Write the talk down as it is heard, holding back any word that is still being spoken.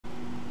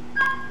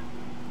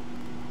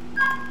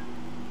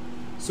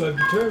So I've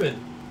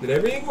determined that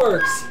everything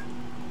works,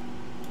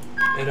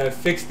 and I've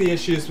fixed the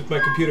issues with my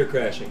computer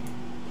crashing.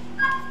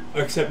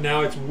 Except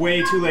now it's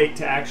way too late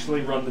to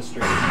actually run the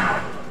stream.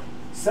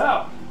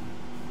 So,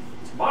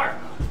 tomorrow,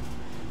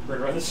 we're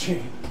gonna run the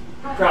stream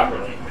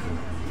properly.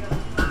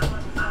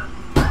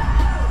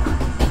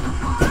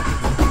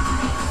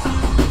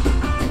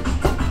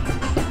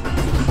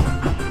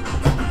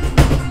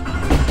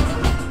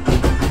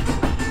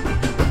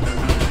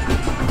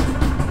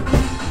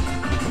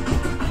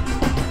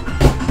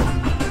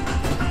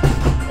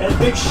 And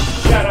big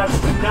shout outs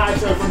to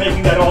Nayoto for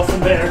making that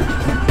awesome bear.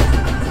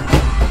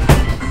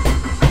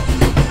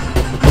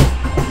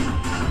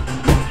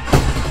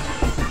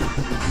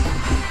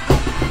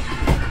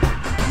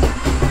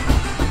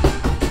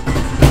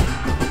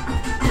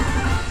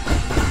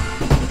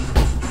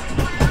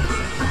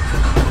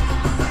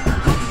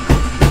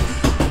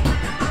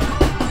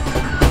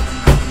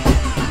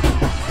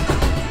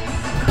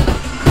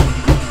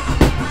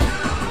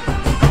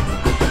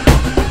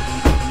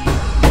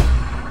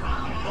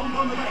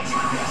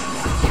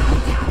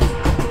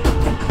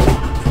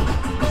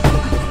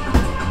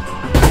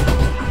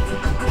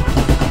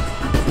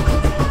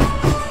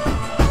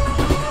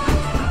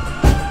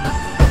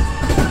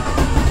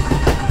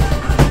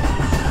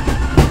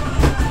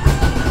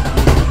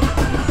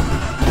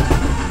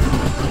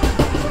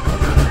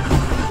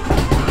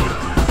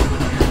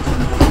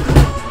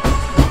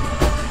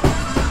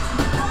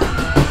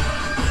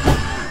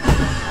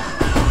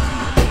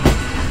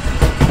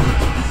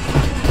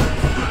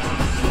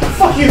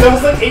 Fuck you, that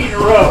was like 8 in a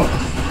row.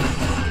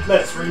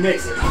 Let's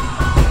remix it.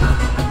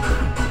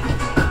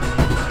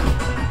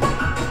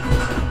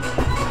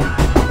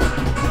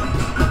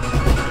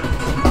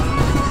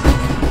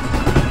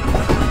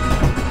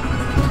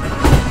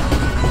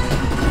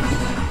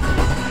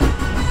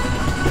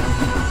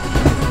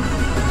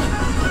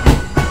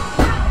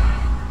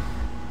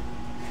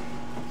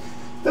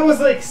 That was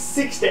like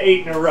 6 to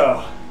 8 in a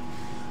row.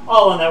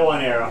 All on that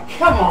one arrow.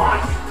 Come on!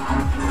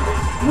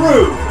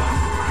 Rude!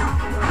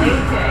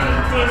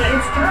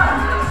 It's done.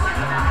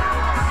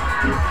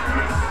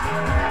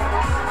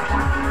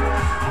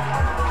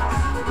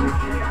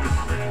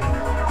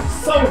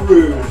 So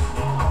rude.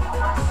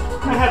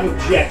 I have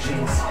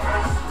objections.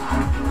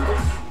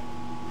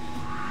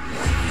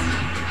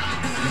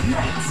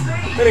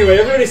 Anyway,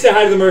 everybody say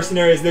hi to the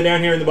mercenaries. They're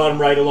down here in the bottom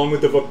right along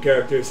with the Vook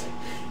characters.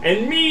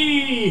 And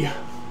me!